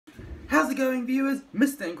How's it going, viewers?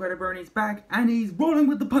 Mr. Incredi-Brony's back, and he's rolling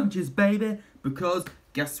with the punches, baby, because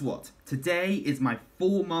guess what? Today is my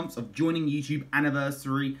 4 months of joining YouTube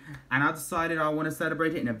anniversary, and I decided I want to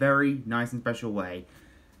celebrate it in a very nice and special way.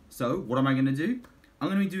 So, what am I going to do? I'm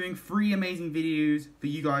going to be doing 3 amazing videos for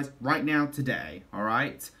you guys right now today,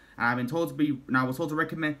 alright? And I've been told to be, and I was told to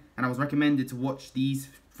recommend, and I was recommended to watch these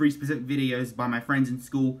 3 specific videos by my friends in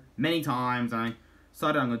school many times, and I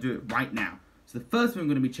decided I'm going to do it right now. So the first one I'm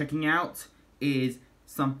going to be checking out is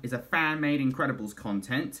a fan-made Incredibles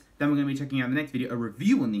content. Then we're going to be checking out the next video, a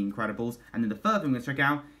review on the Incredibles. And then the third thing I'm going to check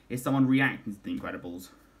out is someone reacting to the Incredibles.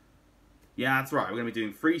 Yeah, that's right. We're going to be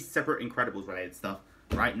doing 3 separate Incredibles-related stuff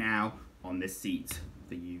right now on this seat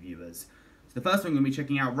for you viewers. So the first thing I'm going to be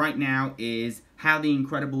checking out right now is how the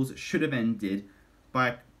Incredibles should have ended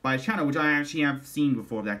by a channel which I actually have seen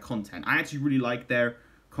before, their content. I actually really like their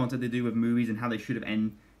content they do with movies and how they should have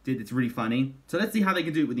ended. It's really funny. So let's see how they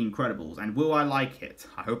can do it with the Incredibles, and will I like it?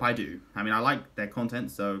 I hope I do. I mean, I like their content,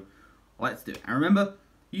 so let's do it. And remember,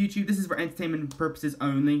 YouTube, this is for entertainment purposes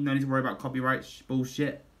only. No need to worry about copyright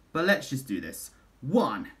bullshit. But let's just do this.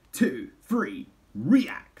 1, 2, 3,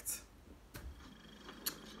 react.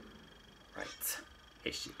 Right.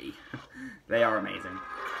 Hishy. They are amazing.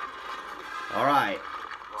 Alright.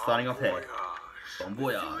 Starting off here. Bon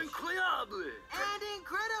voyage. And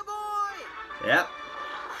Incredi-Boy! Yep.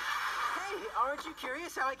 Aren't you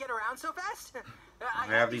curious how I get around so fast? I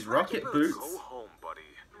have these rocket boots. Go home, buddy.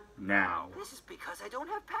 Now. This is because I don't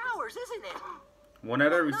have powers, isn't it? One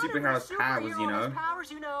of every superhero's powers,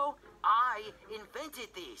 you know. I invented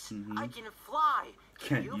these. I can fly.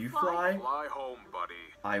 Can you fly? Fly home, buddy.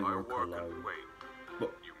 I work alone. Wait,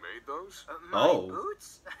 what? You made those? My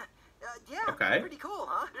boots? Yeah, okay. Pretty cool,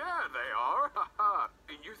 huh? Yeah, they are.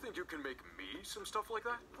 And you think you can make me some stuff like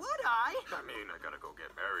that? Would I? I mean, I gotta go get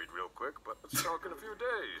married real quick, but let's talk in a few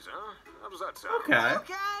days, huh? How does that sound? Okay.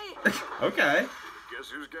 Okay. Okay. Guess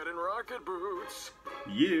who's getting rocket boots?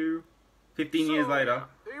 You. 15 years later.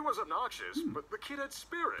 He was obnoxious, but the kid had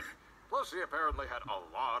spirit. Plus, he apparently had a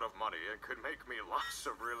lot of money and could make me lots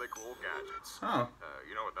of really cool gadgets. Oh.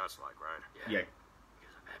 You know what that's like, right? Yeah.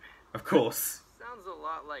 Of course. Sounds a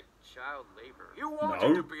lot like child labor. You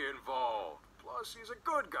wanted to be involved. Plus, he's a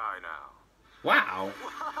good guy now. Wow.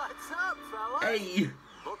 What's up, fella? Hey.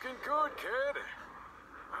 Looking good, kid.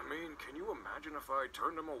 I mean, can you imagine if I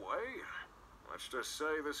turned him away? Let's just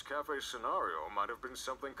say this cafe scenario might have been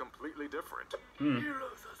something completely different.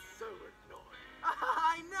 Heroes are so annoying.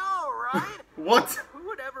 I know, right? What? Who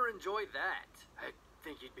would ever enjoy that? I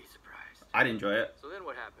think you'd be surprised. I'd enjoy it. So then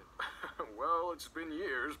what happened? Well, it's been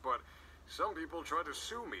years, but some people tried to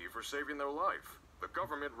sue me for saving their life. The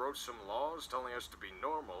government wrote some laws telling us to be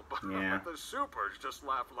normal, but the supers just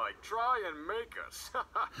laughed like, try and make us.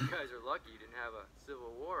 You guys are lucky you didn't have a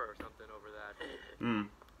civil war or something over that.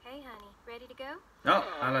 Hey, honey, ready to go? Oh,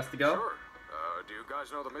 I left to go. Sure. Do you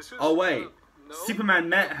guys know the missus? Oh, wait. No? Superman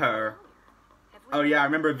met her. Have we Oh, yeah, I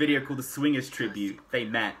remember a video called The Swingers Tribute. They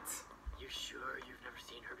met. You sure you've never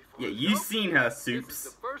seen her before? Yeah, you've seen her, This is Soups.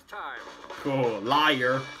 the first time. Cool.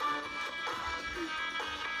 Liar.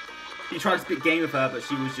 He tried to spit game with her, but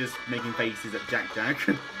she was just making faces at Jack.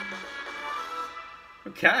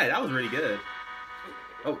 Okay, that was really good.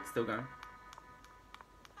 Oh, it's still going.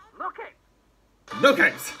 Look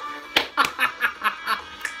Okay.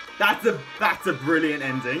 That's a brilliant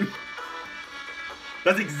ending.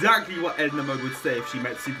 That's exactly what Edna Mode would say if she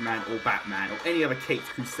met Superman or Batman or any other Caped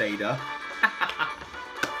Crusader.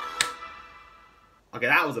 Okay,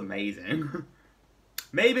 that was amazing.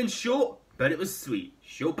 May have been short, but it was sweet.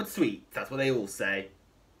 Short but sweet. That's what they all say.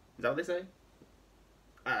 Is that what they say?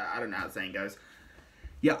 I don't know how the saying goes.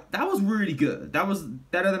 Yeah, that was really good. That was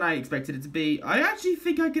better than I expected it to be. I actually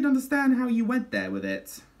think I could understand how you went there with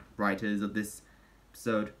it, writers of this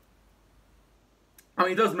episode. I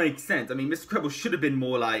mean, it does make sense. I mean, Mr. Incredible should have been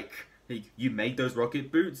more like, hey, you made those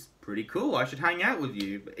rocket boots? Pretty cool, I should hang out with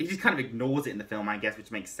you. But he just kind of ignores it in the film, I guess,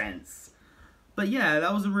 which makes sense. But yeah,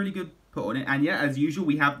 that was a really good put on it. And yeah, as usual,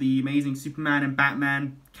 we have the amazing Superman and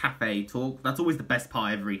Batman cafe talk. That's always the best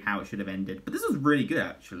part of how it should have ended. But this was really good,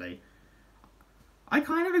 actually. I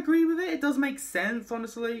kind of agree with it. It does make sense,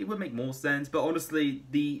 honestly. It would make more sense. But honestly,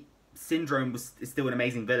 the Syndrome is still an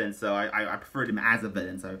amazing villain. So I preferred him as a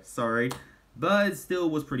villain. So sorry. But it still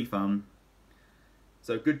was pretty fun.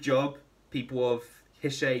 So good job, people of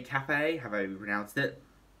Hishe Cafe, have I pronounced it.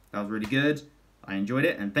 That was really good. I enjoyed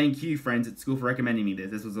it. And thank you, friends at school, for recommending me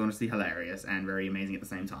this. This was honestly hilarious and very amazing at the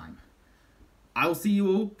same time. I will see you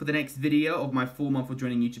all for the next video of my 4-month of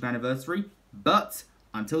joining YouTube anniversary. But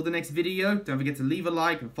until the next video, don't forget to leave a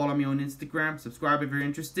like and follow me on Instagram. Subscribe if you're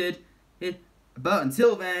interested. But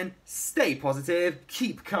until then, stay positive,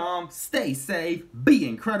 keep calm, stay safe, be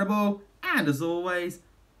incredible, and as always,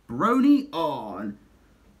 Brony on.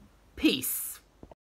 Peace.